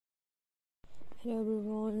Hello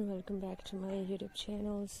everyone, welcome back to my YouTube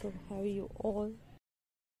channel. So how are you all?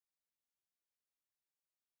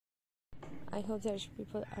 I hope that you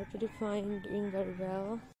people are pretty fine, doing very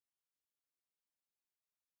well.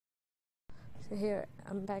 So here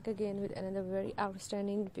I'm back again with another very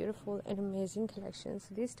outstanding, beautiful and amazing collection.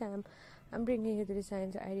 So this time I'm bringing you the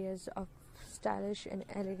designs ideas of stylish and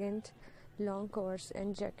elegant long coats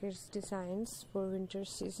and jackets designs for winter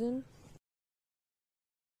season.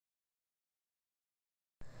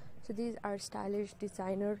 So these are stylish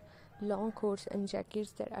designer long coats and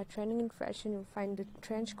jackets that are trending in fashion. You'll find the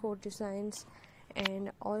trench coat designs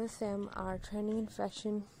and all of them are trending in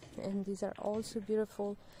fashion, and these are also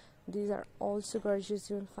beautiful. These are also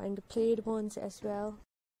gorgeous. You'll find the plaid ones as well.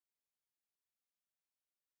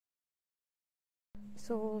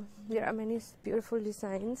 So there are many beautiful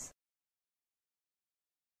designs,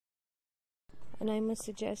 and I must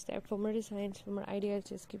suggest that for more designs, for more ideas,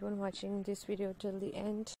 just keep on watching this video till the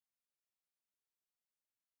end.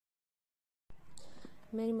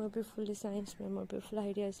 Many more beautiful designs, many more beautiful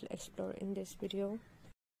ideas to explore in this video.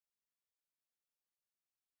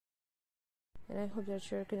 And I hope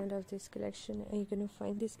that you're gonna love this collection and you're gonna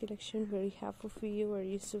find this collection very helpful for you or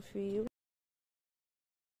useful for you.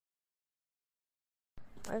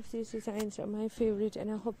 All of these designs are my favorite,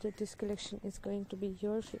 and I hope that this collection is going to be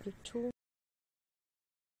your favorite too.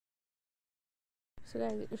 So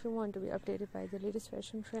guys, if you want to be updated by the latest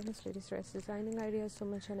fashion trends, latest dress designing ideas, so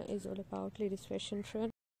my channel is all about latest fashion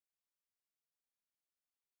trends.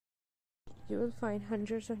 You will find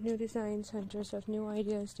hundreds of new designs, hundreds of new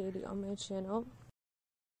ideas daily on my channel.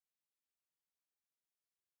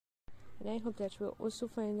 And I hope that you will also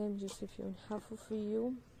find them just a few helpful for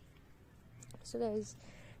you. So guys,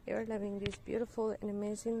 you are loving these beautiful and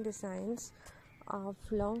amazing designs of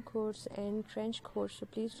long coats and trench coats, so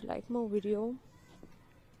please like my video.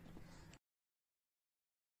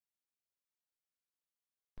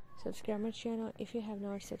 Subscribe my channel if you have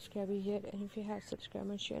not subscribed yet, and if you have subscribed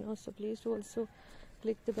my channel, so please do also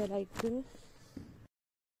click the bell icon.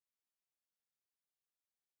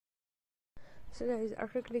 So guys,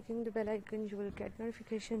 after clicking the bell icon, you will get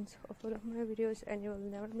notifications of all of my videos, and you will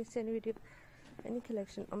never miss any video, any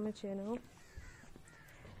collection on my channel.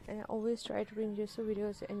 And I always try to bring useful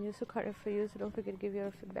videos and useful content for you, so don't forget to give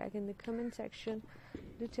your feedback in the comment section.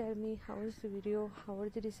 Do tell me how was the video, how are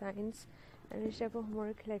the designs, and which type of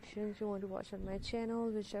more collections you want to watch on my channel,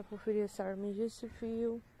 which type of videos are more useful for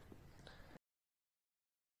you.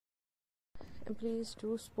 And please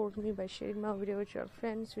do support me by sharing my video with your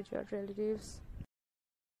friends, with your relatives.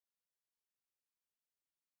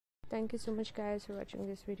 Thank you so much guys for watching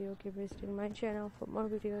this video. Keep visiting my channel for more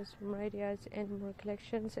videos, more ideas and more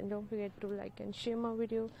collections, and don't forget to like and share my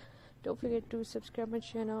video. Don't forget to subscribe my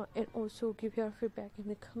channel and also give your feedback in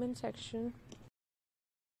the comment section.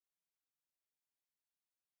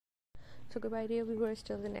 So goodbye dear viewers,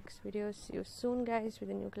 till the next video. See you soon guys with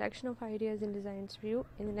a new collection of ideas and designs for you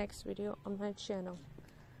in the next video on my channel.